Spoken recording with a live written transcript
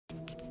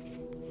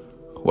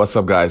What's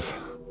up, guys?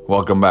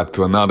 Welcome back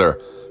to another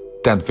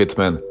 10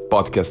 Fitman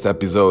podcast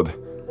episode.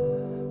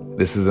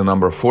 This is the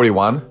number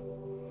 41,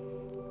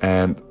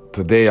 and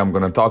today I'm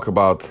going to talk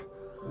about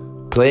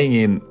playing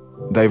in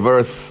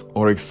diverse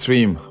or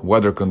extreme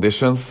weather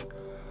conditions,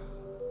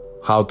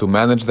 how to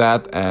manage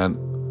that, and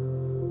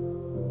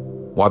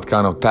what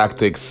kind of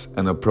tactics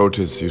and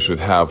approaches you should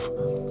have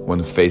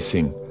when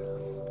facing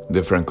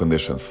different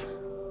conditions.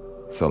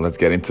 So let's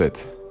get into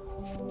it.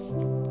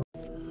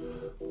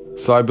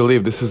 So I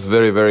believe this is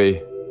very,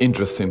 very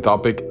interesting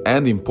topic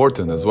and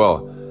important as well,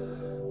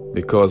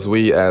 because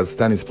we as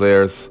tennis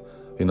players,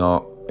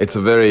 it's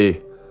a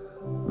very,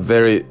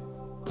 very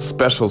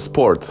special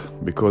sport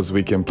because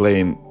we can play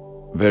in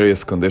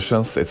various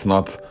conditions. It's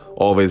not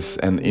always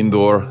an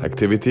indoor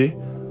activity.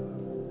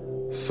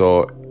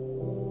 So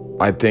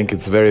I think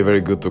it's very, very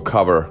good to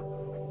cover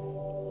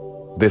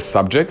this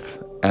subject.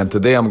 And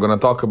today I'm going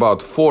to talk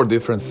about 4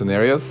 different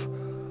scenarios.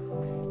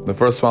 The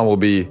first one will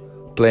be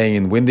playing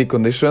in windy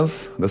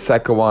conditions, the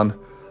second one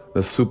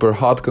the super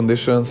hot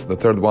conditions, the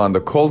third one the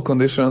cold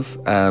conditions,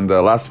 and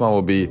the last one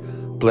will be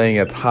playing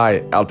at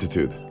high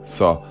altitude.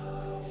 So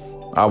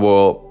I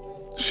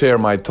will share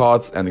my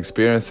thoughts and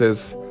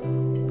experiences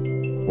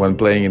when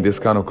playing in this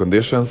kind of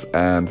conditions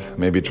and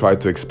maybe try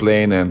to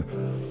explain and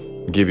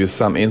give you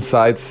some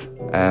insights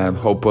and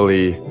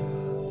hopefully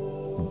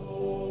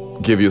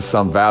give you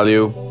some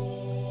value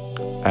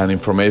and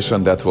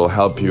information that will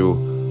help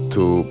you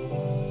to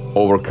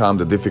overcome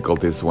the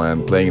difficulties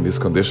when playing in these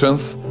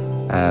conditions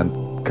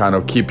and kind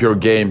of keep your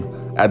game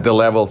at the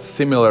level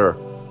similar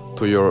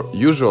to your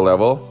usual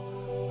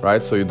level,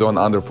 right? So you don't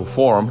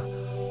underperform,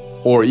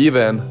 or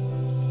even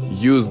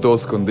use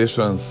those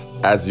conditions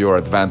as your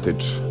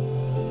advantage.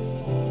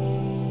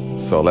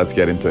 So let's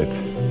get into it.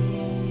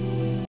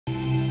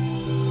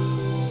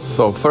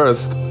 So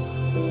first,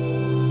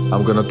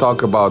 I'm gonna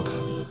talk about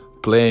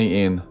playing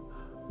in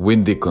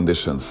windy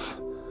conditions.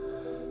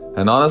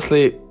 And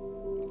honestly,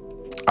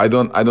 I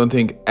don't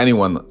think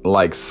anyone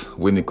likes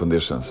windy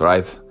conditions,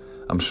 right?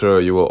 I'm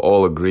sure you will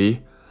all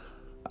agree,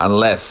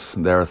 unless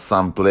there are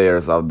some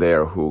players out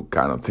there who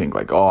kind of think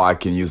like, oh, I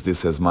can use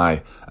this as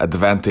my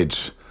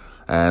advantage.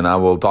 And I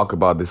will talk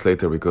about this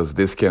later because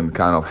this can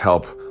kind of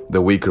help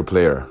the weaker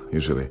player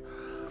usually.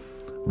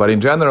 But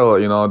in general,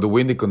 the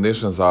windy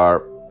conditions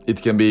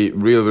it can be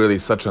really, really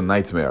such a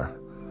nightmare.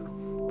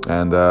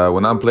 And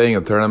when I'm playing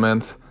a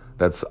tournament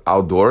that's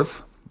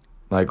outdoors,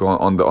 like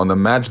on the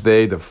match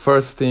day, the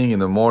first thing in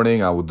the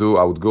morning I would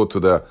go to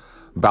the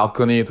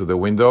balcony, to the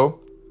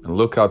window, and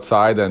look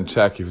outside and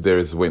check if there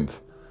is wind.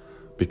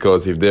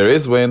 Because if there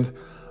is wind,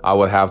 I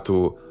would have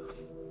to,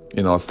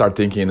 start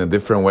thinking in a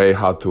different way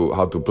how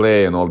to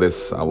play and all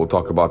this. I will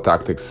talk about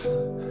tactics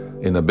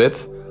in a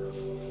bit.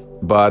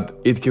 But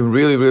it can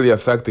really, really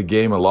affect the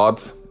game a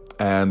lot.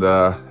 And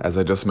as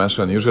I just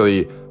mentioned,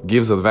 usually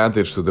gives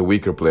advantage to the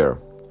weaker player.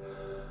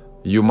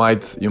 You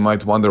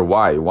might wonder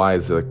why. Why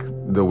is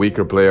the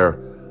weaker player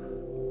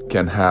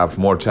can have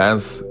more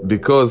chance?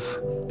 Because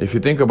if you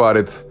think about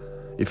it,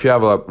 if you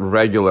have a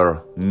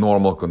regular,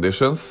 normal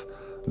conditions,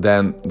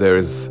 then there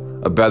is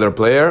a better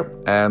player,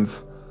 and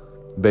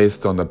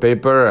based on the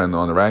paper and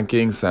on the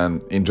rankings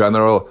and in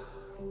general,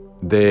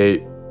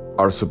 they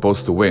are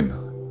supposed to win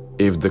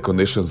if the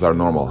conditions are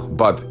normal.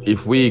 But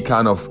if we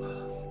kind of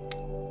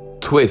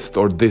twist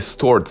or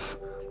distort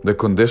the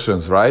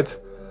conditions, right?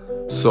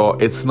 So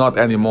it's not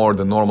anymore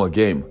the normal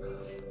game.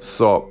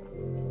 So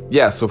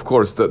yes, of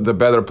course, the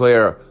better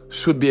player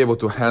should be able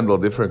to handle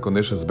different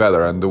conditions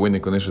better and the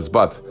winning conditions.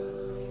 But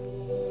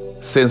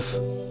since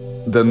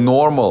the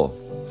normal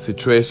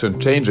situation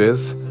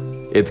changes,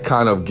 it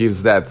kind of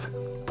gives that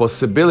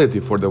possibility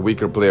for the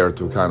weaker player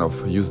to kind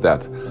of use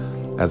that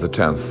as a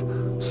chance.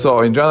 So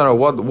in general,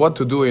 what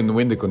to do in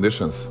windy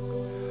conditions?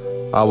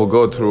 I will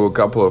go through a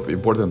couple of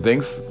important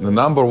things. The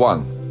number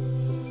one,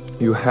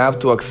 you have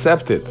to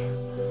accept it.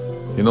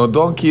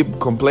 Don't keep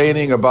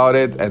complaining about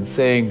it and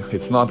saying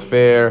it's not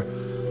fair,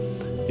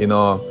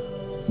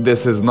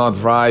 this is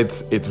not right,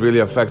 it really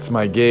affects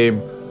my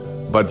game.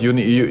 But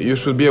you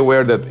should be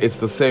aware that it's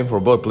the same for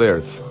both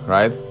players,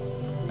 right?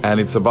 And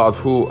it's about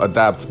who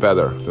adapts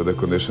better to the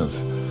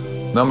conditions.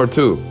 Number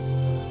 2,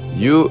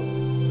 you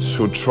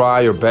should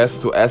try your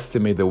best to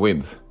estimate the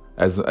wind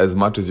as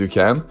much as you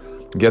can.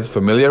 Get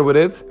familiar with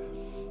it,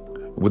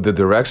 with the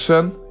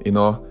direction,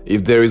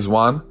 if there is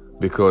one,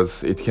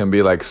 because it can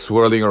be like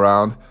swirling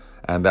around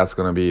and that's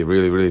going to be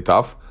really, really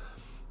tough.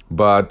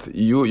 But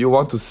you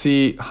want to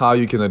see how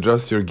you can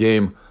adjust your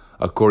game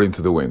according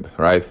to the wind,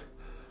 right?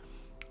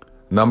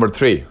 Number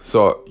 3,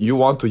 so you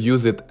want to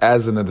use it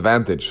as an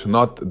advantage,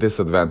 not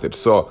disadvantage.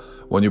 So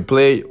when you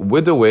play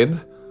with the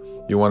wind,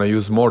 you want to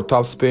use more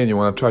topspin, you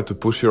want to try to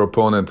push your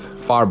opponent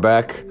far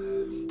back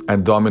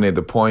and dominate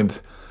the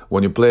point.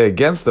 When you play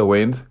against the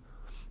wind,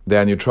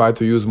 then you try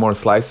to use more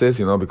slices,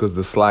 because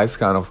the slice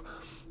kind of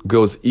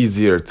goes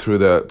easier through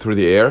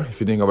the air. If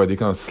you think about it, you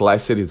kind of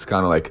slice it, it's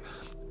kind of like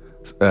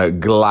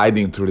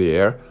gliding through the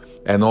air.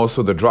 And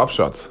also the drop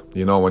shots.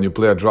 When you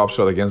play a drop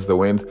shot against the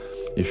wind,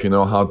 if you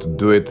know how to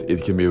do it,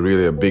 it can be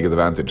really a big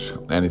advantage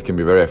and it can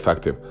be very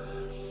effective.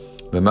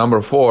 The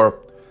number 4,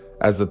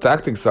 as the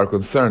tactics are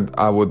concerned,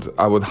 I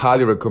would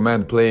highly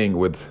recommend playing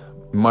with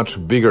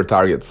much bigger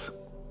targets,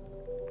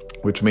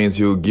 which means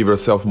you give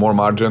yourself more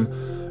margin,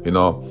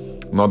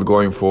 not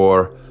going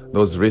for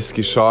those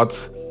risky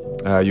shots.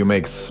 You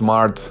make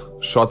smart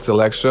shot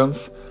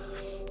selections,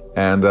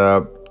 and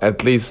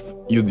at least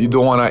you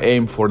don't want to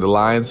aim for the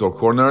lines or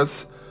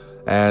corners,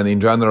 and in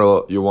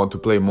general you want to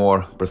play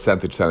more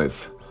percentage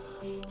tennis.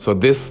 So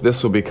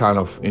this will be kind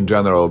of, in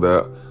general,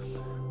 the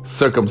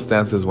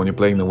circumstances when you're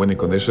playing the winning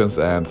conditions,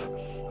 and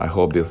I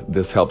hope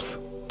this helps.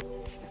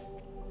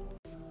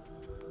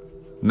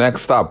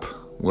 Next up,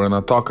 we're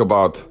gonna talk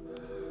about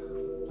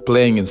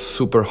playing in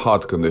super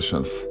hot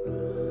conditions.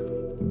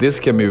 This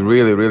can be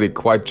really, really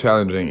quite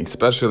challenging,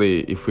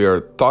 especially if we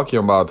are talking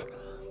about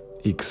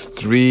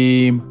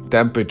extreme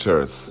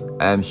temperatures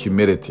and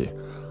humidity.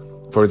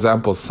 For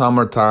example,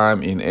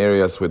 summertime in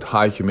areas with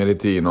high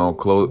humidity,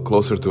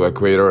 closer to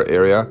equator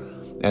area,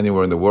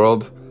 anywhere in the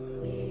world.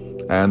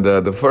 And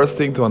the first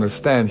thing to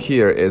understand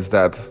here is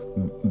that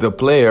the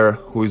player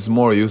who is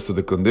more used to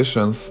the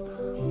conditions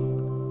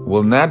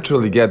will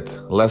naturally get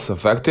less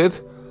affected,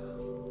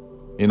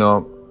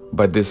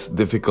 by this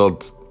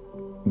difficult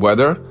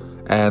weather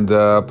and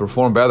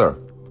perform better.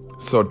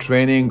 So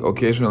training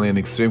occasionally in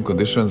extreme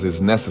conditions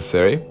is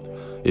necessary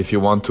if you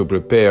want to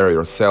prepare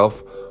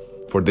yourself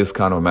for this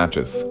kind of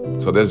matches.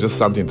 So that's just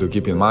something to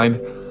keep in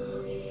mind.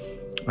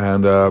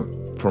 And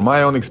from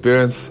my own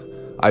experience,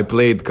 I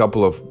played a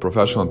couple of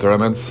professional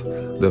tournaments,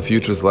 the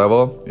futures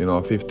level,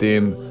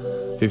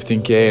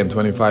 15K and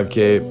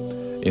 25K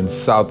in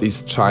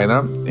Southeast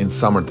China in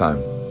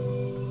summertime.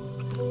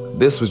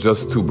 This was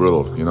just too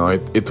brutal,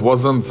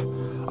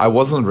 I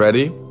wasn't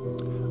ready,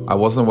 I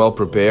wasn't well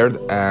prepared,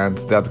 and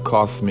that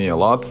cost me a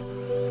lot.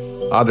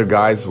 Other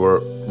guys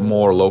were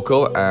more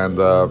local and,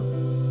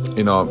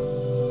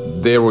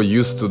 they were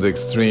used to the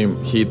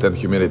extreme heat and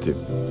humidity.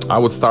 I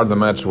would start the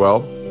match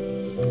well,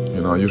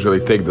 usually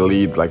take the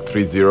lead like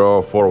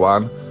 3-0,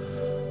 4-1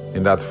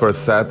 in that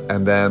first set,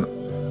 and then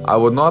I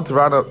would not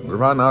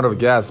run out of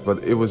gas,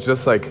 but it was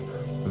just like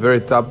very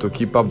tough to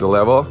keep up the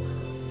level,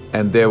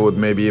 and they would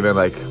maybe even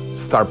like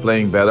start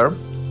playing better,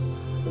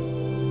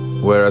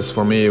 whereas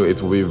for me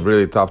it would be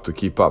really tough to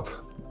keep up.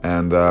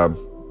 And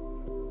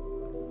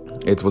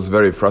it was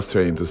very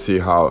frustrating to see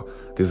how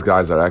these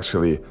guys are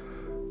actually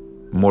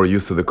more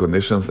used to the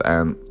conditions,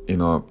 and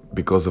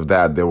because of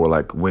that they were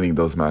like winning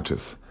those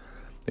matches.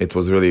 It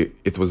was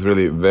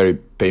really very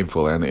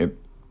painful, and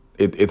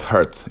it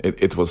hurt.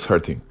 It was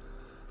hurting.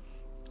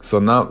 So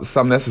now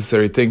some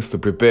necessary things to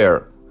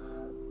prepare.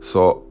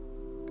 So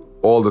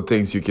all the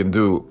things you can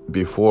do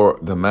before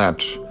the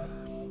match.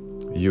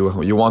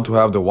 You want to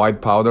have the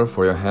white powder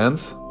for your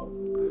hands.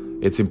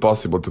 It's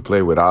impossible to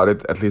play without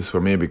it, at least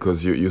for me,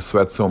 because you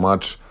sweat so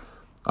much.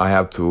 I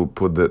have to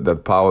put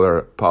that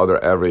powder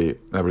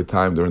every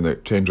time during the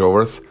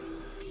changeovers.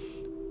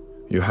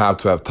 You have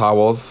to have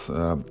towels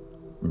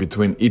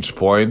between each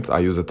point. I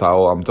use a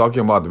towel. I'm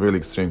talking about really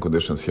extreme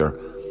conditions here.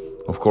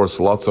 Of course,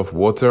 lots of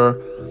water,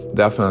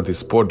 definitely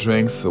sport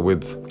drinks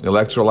with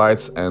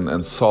electrolytes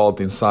and salt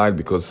inside,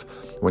 because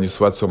when you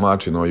sweat so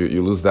much,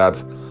 you lose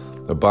that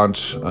a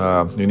bunch.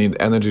 You need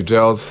energy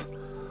gels.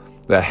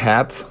 The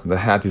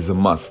hat is a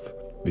must,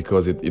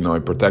 because it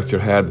protects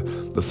your head.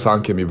 The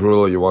sun can be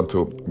brutal. You want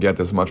to get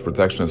as much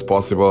protection as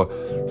possible.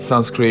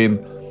 Sunscreen,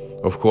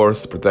 of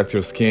course, protect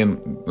your skin,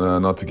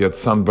 not to get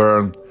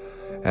sunburn.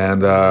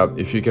 And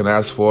if you can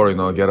ask for,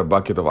 get a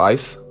bucket of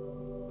ice.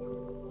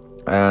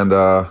 And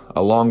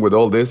along with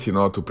all this,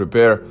 to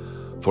prepare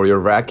for your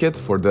racket,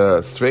 for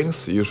the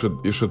strings, you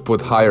should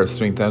put higher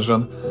string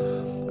tension,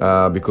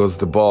 because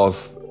the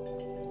balls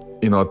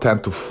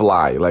tend to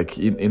fly. Like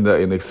in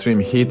the extreme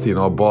heat,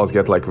 balls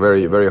get like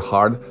very, very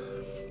hard.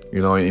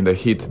 In the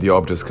heat, the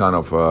objects kind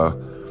of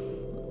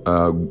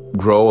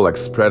grow, like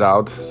spread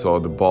out, so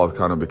the ball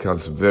kind of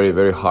becomes very,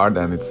 very hard,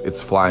 and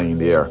it's flying in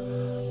the air.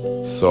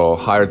 So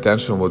higher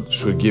tension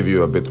should give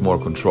you a bit more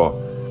control.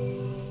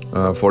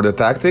 For the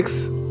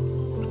tactics,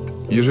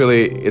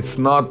 usually it's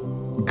not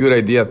good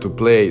idea to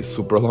play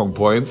super long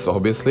points,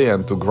 obviously,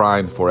 and to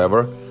grind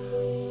forever.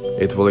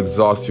 It will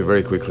exhaust you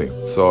very quickly.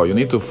 So you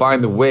need to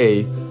find a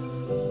way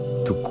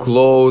to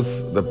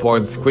close the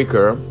points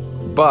quicker,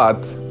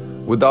 but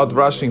without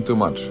rushing too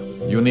much.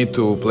 You need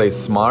to play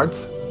smart,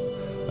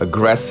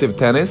 aggressive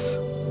tennis,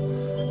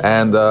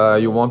 and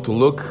you want to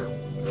look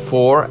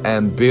for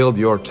and build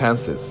your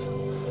chances.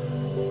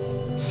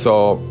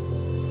 So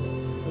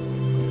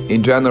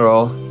in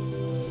general,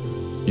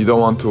 you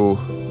don't want to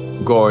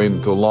go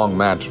into a long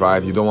match,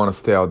 right? You don't want to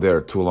stay out there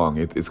too long.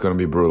 It's going to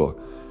be brutal.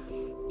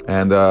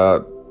 And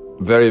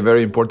very,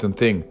 very important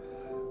thing,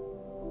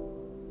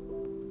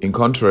 in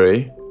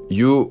contrary,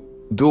 you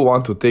do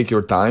want to take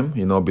your time,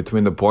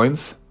 between the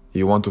points.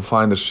 You want to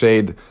find a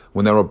shade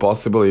whenever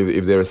possible.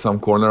 If there is some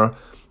corner,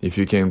 if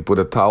you can put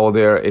a towel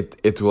there,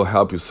 it will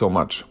help you so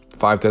much.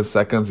 5-10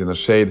 seconds in a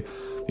shade,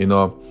 you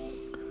don't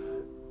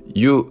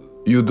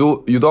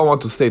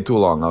want to stay too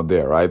long out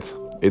there, right?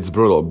 it's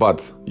brutal,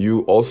 but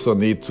you also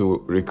need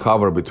to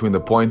recover between the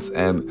points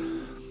and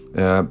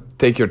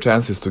take your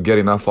chances to get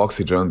enough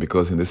oxygen,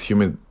 because in these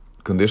humid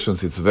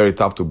conditions it's very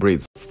tough to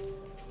breathe.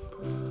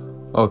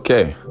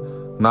 Okay,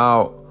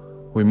 now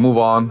we move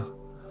on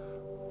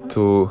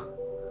to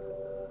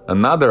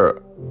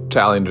another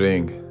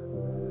challenging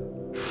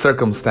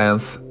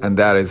circumstance, and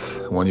that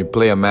is when you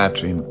play a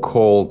match in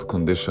cold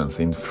conditions,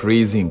 in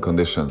freezing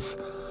conditions,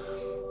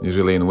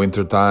 usually in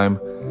winter time.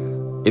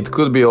 It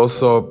could be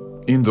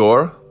also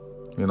indoor.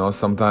 You know,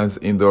 sometimes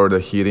indoor the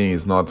heating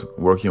is not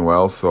working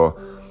well, so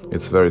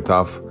it's very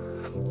tough,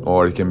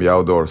 or it can be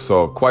outdoor.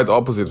 So quite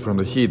opposite from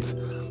the heat,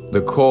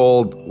 the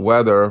cold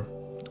weather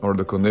or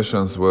the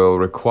conditions will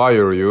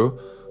require you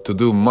to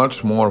do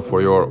much more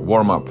for your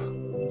warm-up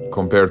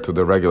compared to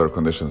the regular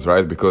conditions,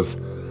 right? Because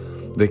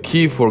the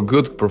key for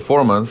good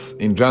performance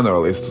in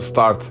general is to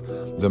start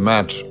the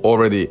match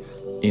already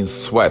in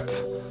sweat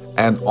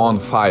and on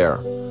fire.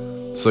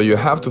 So you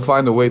have to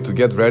find a way to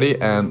get ready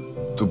and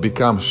to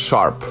become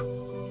sharp.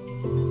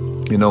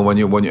 You know, when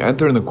you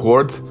enter in the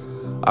court,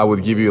 I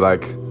would give you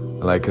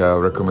like a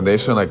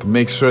recommendation, like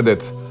make sure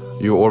that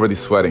you're already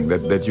sweating,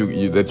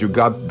 that you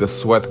got the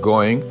sweat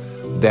going,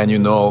 then you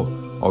know,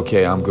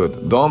 okay, I'm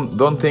good.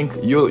 Don't think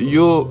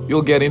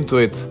you'll get into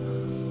it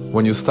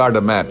when you start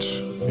a match,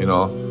 you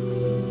know,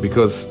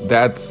 because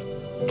that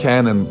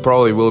can and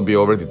probably will be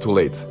already too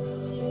late.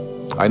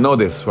 I know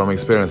this from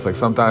experience. Like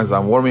sometimes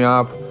I'm warming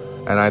up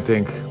and I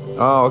think,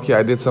 oh, okay,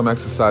 I did some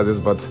exercises,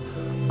 but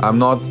I'm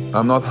not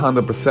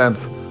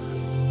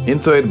 100%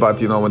 into it.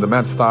 But you know, when the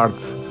match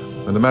starts,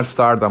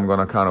 I'm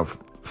gonna kind of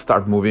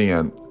start moving,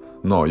 and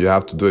no, you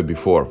have to do it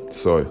before.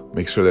 So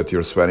make sure that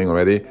you're sweating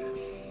already.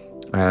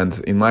 And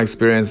in my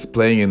experience,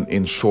 playing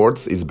in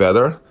shorts is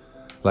better.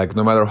 Like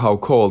no matter how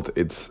cold,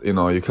 it's, you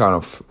know, you can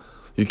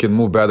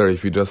move better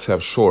if you just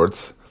have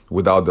shorts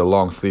without the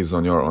long sleeves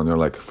on your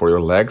like for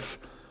your legs.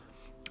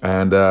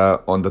 And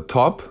on the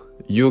top,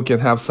 you can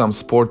have some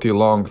sporty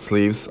long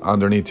sleeves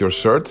underneath your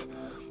shirt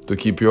to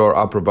keep your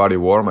upper body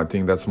warm. I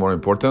think that's more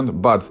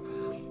important. But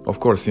of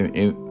course,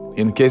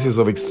 in cases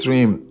of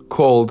extreme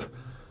cold,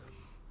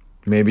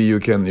 maybe you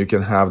can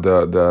have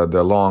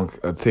the long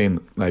thin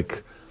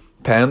like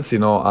pants, you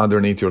know,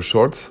 underneath your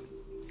shorts.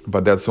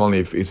 But that's only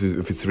if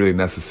it's really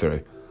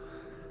necessary.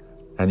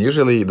 And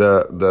usually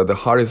the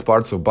hardest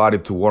parts of body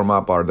to warm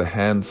up are the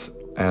hands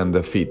and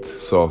the feet,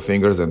 so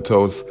fingers and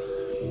toes.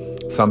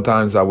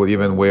 Sometimes I would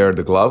even wear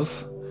the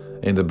gloves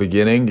in the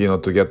beginning, you know,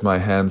 to get my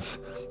hands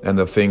and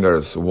the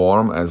fingers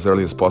warm as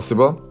early as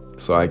possible,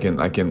 so I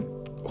can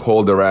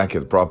hold the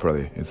racket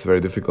properly. It's very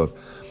difficult.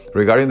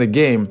 Regarding the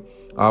game,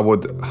 I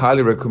would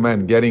highly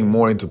recommend getting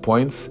more into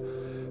points,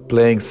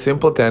 playing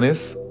simple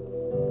tennis,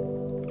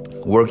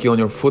 working on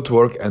your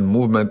footwork and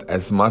movement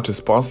as much as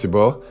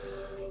possible,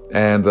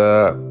 and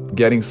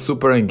getting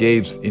super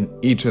engaged in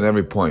each and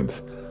every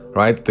point,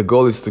 right? The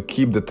goal is to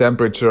keep the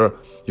temperature,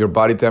 your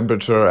body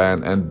temperature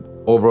and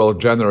overall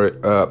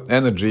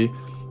energy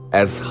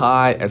as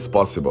high as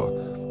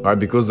possible, right?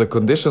 Because the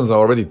conditions are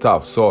already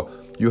tough. So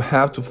you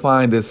have to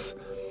find this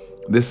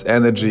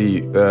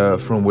energy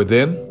from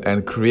within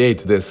and create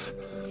this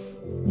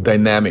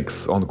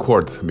dynamics on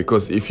court.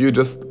 Because if you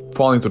just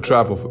fall into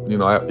trap of, you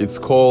know, it's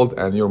cold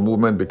and your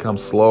movement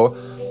becomes slow,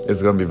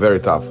 it's going to be very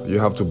tough. You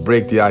have to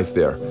break the ice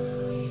there.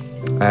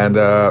 And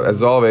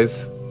as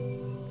always,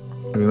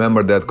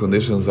 remember that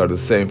conditions are the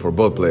same for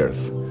both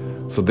players.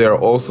 So they are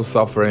also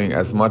suffering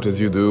as much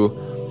as you do.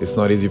 It's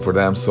not easy for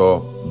them,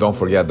 so don't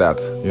forget that.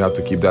 You have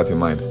to keep that in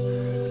mind.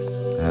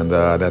 And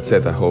that's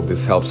it. I hope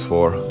this helps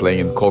for playing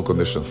in cold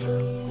conditions.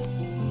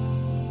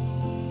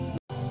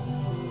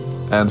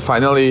 And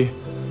finally,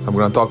 I'm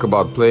going to talk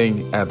about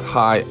playing at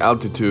high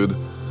altitude.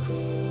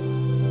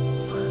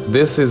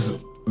 This is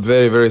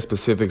very, very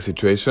specific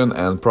situation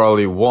and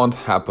probably won't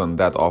happen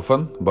that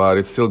often, but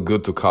it's still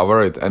good to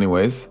cover it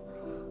anyways.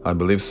 I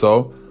believe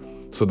so.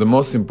 So the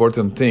most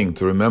important thing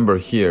to remember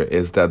here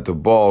is that the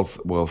balls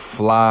will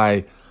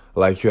fly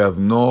like you have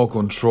no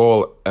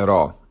control at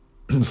all.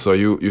 So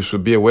you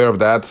should be aware of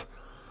that.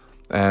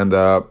 And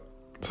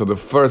so the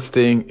first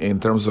thing in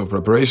terms of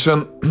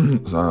preparation,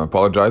 I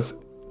apologize.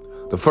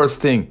 The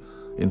first thing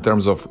in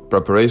terms of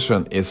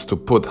preparation is to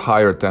put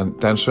higher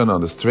tension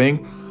on the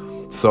string.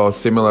 So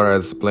similar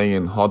as playing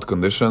in hot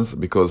conditions,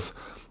 because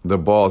the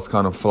balls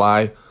kind of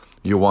fly,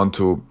 you want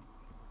to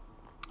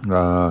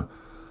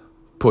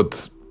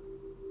put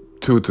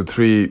 2 to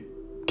 3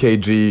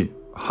 kg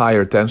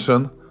higher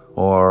tension,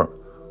 or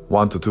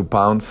 1 to 2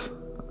 pounds.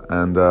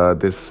 And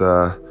it's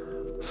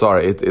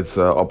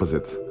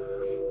opposite.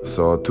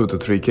 So 2 to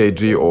 3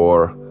 kg,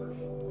 or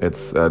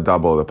it's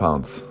double the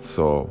pounds.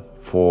 So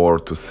 4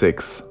 to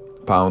 6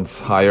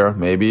 pounds higher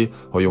maybe,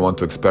 or you want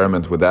to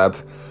experiment with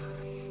that.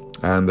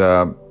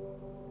 And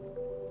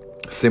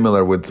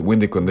similar with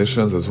windy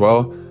conditions as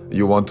well,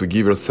 you want to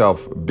give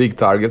yourself big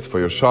targets for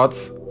your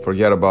shots.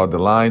 Forget about the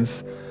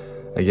lines.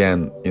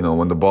 Again, you know,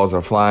 when the balls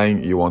are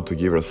flying, you want to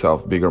give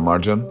yourself bigger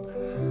margin.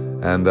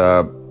 And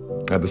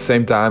at the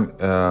same time,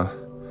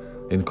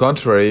 in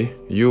contrary,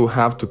 you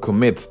have to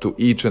commit to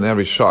each and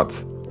every shot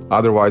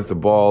Otherwise, the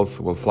balls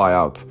will fly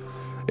out.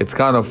 It's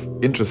kind of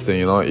interesting,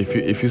 you know,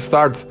 if you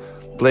start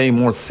playing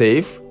more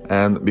safe,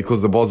 and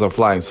because the balls are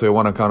flying, so you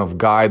want to kind of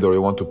guide or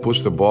you want to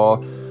push the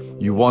ball,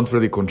 you won't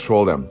really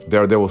control them.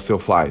 They will still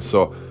fly.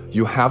 So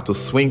you have to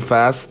swing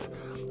fast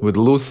with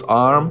loose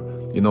arm,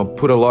 you know,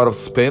 put a lot of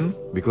spin,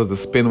 because the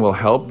spin will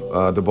help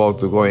the ball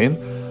to go in.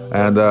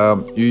 And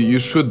you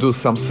should do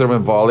some serve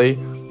and volley.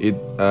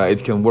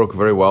 It can work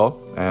very well,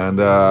 and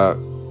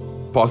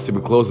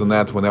possibly close the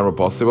net whenever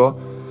possible.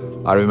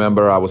 I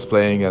remember I was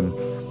playing, and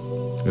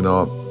you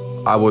know,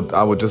 I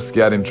would just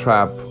get in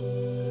trap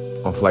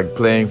of like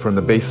playing from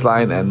the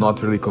baseline and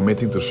not really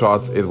committing to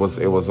shots. It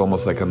was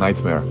almost like a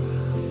nightmare.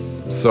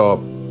 So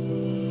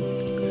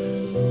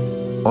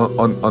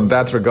on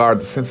that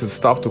regard, since it's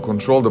tough to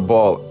control the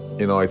ball,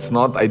 you know, it's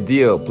not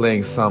ideal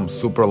playing some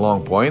super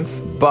long points,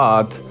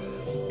 but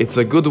it's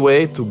a good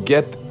way to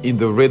get in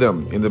the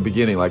rhythm in the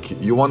beginning. Like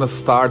you want to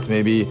start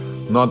maybe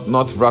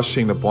not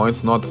rushing the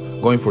points, not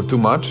going for too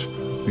much,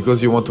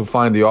 because you want to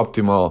find the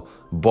optimal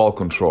ball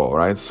control,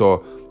 right?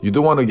 So you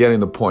do want to get in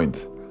the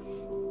point,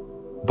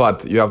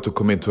 but you have to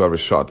commit to every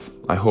shot.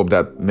 I hope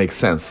that makes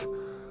sense.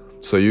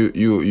 So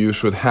you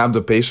should have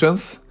the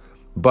patience,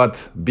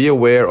 but be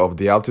aware of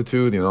the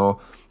altitude, you know,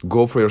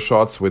 go for your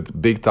shots with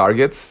big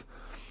targets.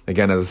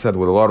 Again, as I said,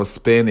 with a lot of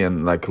spin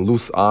and like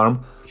loose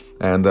arm,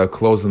 and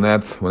close the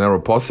net whenever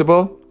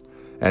possible,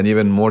 and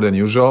even more than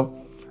usual.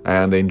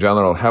 And in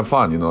general, have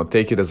fun, you know,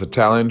 take it as a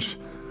challenge.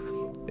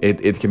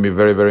 It can be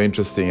very, very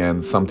interesting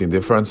and something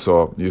different.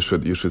 So you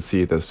should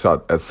see it as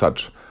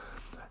such,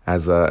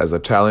 as a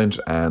challenge,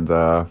 and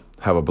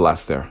have a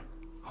blast there.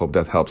 Hope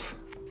that helps.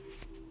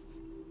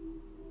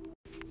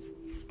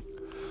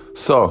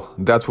 So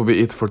that will be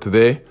it for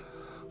today,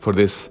 for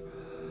this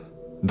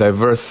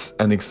diverse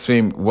and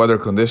extreme weather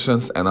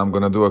conditions, and I'm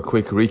gonna do a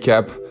quick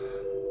recap.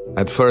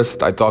 At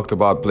first, I talked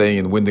about playing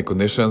in windy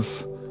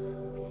conditions.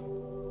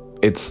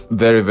 It's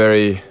very,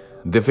 very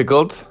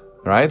difficult,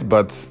 right?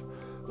 But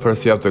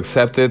first you have to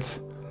accept it,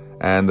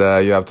 and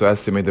you have to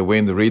estimate the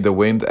wind, read the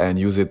wind, and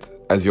use it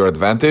as your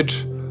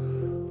advantage.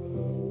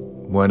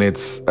 When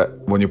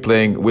you're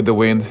playing with the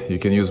wind, you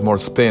can use more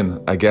spin.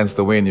 Against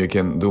the wind, you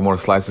can do more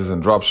slices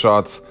and drop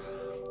shots,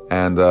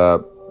 and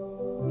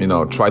you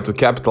know, try to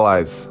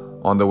capitalize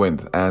on the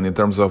wind. And in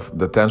terms of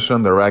the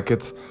tension, the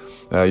racket,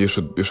 you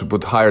should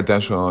put higher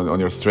tension on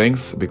your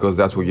strings, because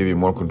that will give you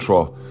more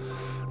control.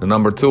 And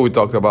number two, we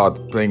talked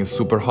about playing in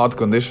super hot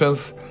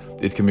conditions.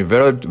 It can be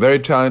very, very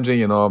challenging,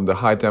 you know, the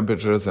high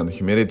temperatures and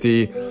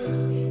humidity.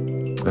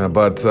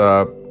 But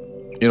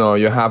you know,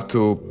 you have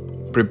to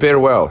prepare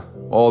well.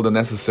 All the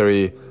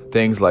necessary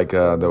things like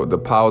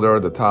the powder,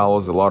 the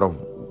towels, a lot of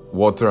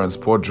water and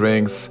sport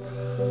drinks,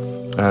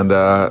 and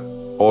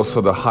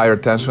also the higher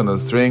tension of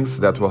strings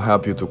that will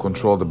help you to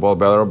control the ball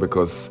better,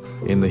 because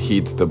in the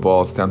heat the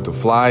balls tend to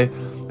fly.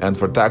 And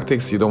for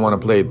tactics, you don't want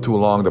to play too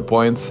long the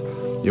points.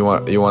 You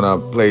want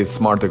to play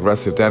smart,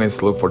 aggressive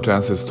tennis. Look for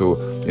chances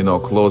to, you know,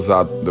 close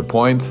out the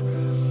point,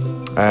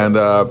 and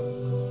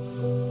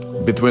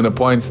between the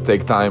points,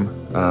 take time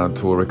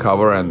to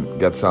recover and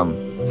get some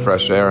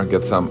fresh air,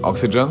 get some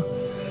oxygen.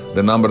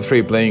 The number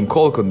three, playing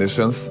cold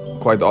conditions,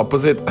 quite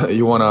opposite.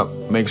 You want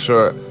to make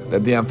sure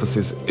that the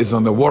emphasis is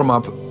on the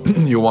warm-up.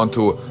 You want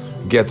to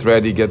get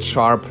ready, get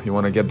sharp. You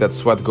want to get that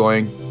sweat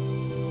going.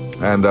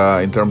 And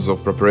in terms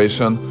of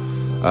preparation,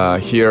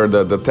 here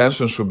the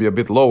tension should be a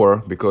bit lower,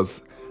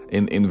 because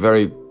in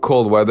very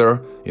cold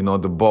weather, you know,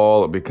 the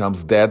ball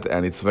becomes dead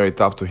and it's very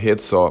tough to hit.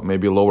 So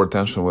maybe lower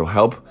tension will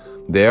help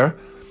there.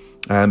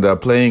 And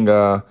playing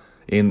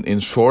in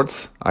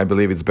shorts, I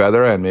believe it's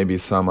better, and maybe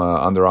some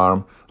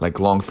underarm, like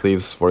long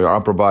sleeves for your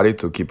upper body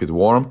to keep it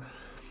warm.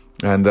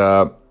 And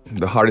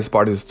the hardest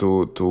part is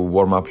to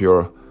warm up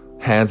your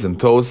hands and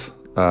toes,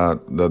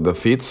 the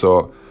feet.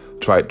 So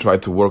try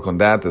to work on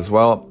that as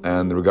well.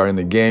 And regarding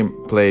the game,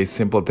 play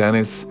simple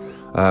tennis,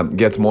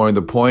 get more in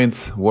the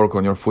points, work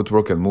on your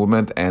footwork and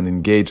movement, and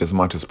engage as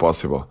much as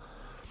possible.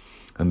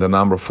 And the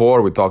number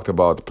four, we talked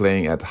about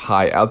playing at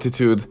high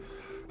altitude.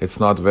 It's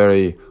not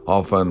very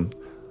often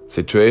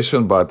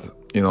situation, but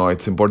you know,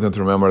 it's important to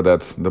remember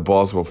that the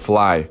balls will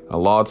fly a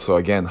lot. So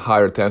again,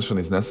 higher tension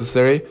is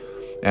necessary.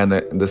 And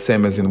the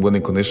same as in windy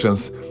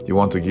conditions, you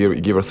want to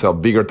give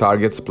yourself bigger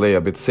targets, play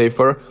a bit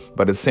safer,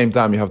 but at the same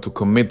time you have to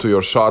commit to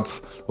your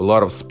shots, a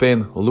lot of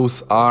spin,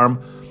 loose arm,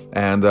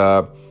 and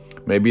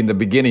maybe in the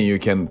beginning you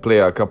can play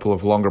a couple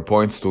of longer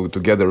points to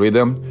get the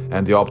rhythm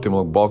and the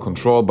optimal ball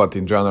control. But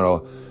in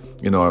general,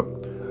 you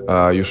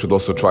know, you should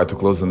also try to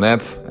close the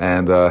net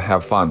and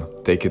have fun.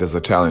 Take it as a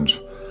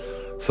challenge.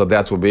 So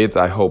that will be it.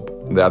 I hope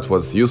that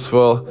was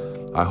useful.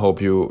 I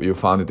hope you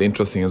found it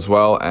interesting as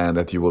well, and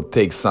that you will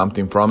take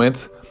something from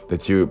it,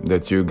 that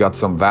you got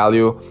some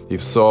value.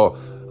 If so,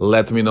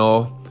 let me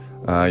know.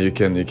 You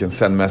can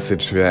send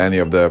message via any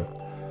of the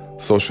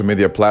social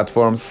media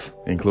platforms,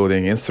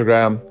 including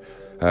Instagram.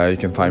 You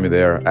can find me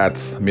there at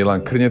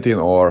Milan Krnjetin,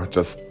 or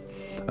just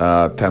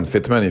 10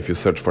 Fitman if you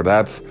search for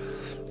that.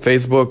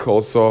 Facebook,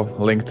 also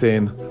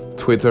LinkedIn,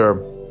 Twitter,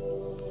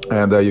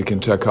 and you can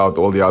check out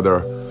all the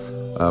other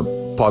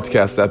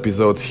podcast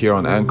episodes here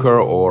on Anchor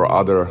or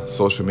other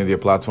social media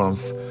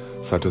platforms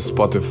such as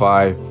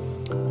Spotify,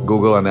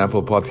 Google and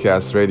Apple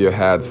Podcasts,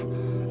 Radiohead,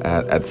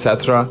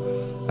 etc.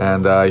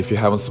 And if you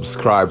haven't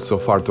subscribed so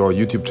far to our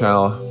YouTube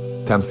channel,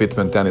 10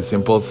 Fitment, 10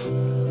 Simples,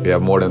 we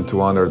have more than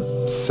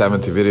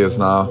 270 videos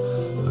now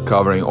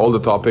covering all the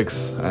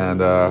topics,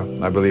 and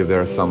I believe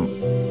there's some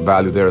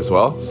value there as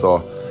well.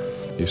 So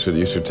you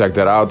should check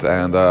that out.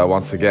 And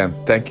once again,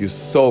 thank you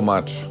so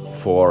much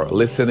for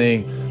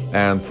listening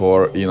and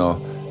for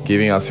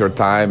giving us your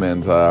time,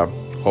 and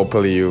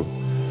hopefully you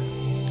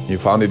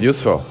found it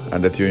useful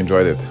and that you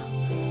enjoyed it.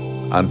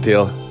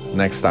 Until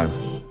next time.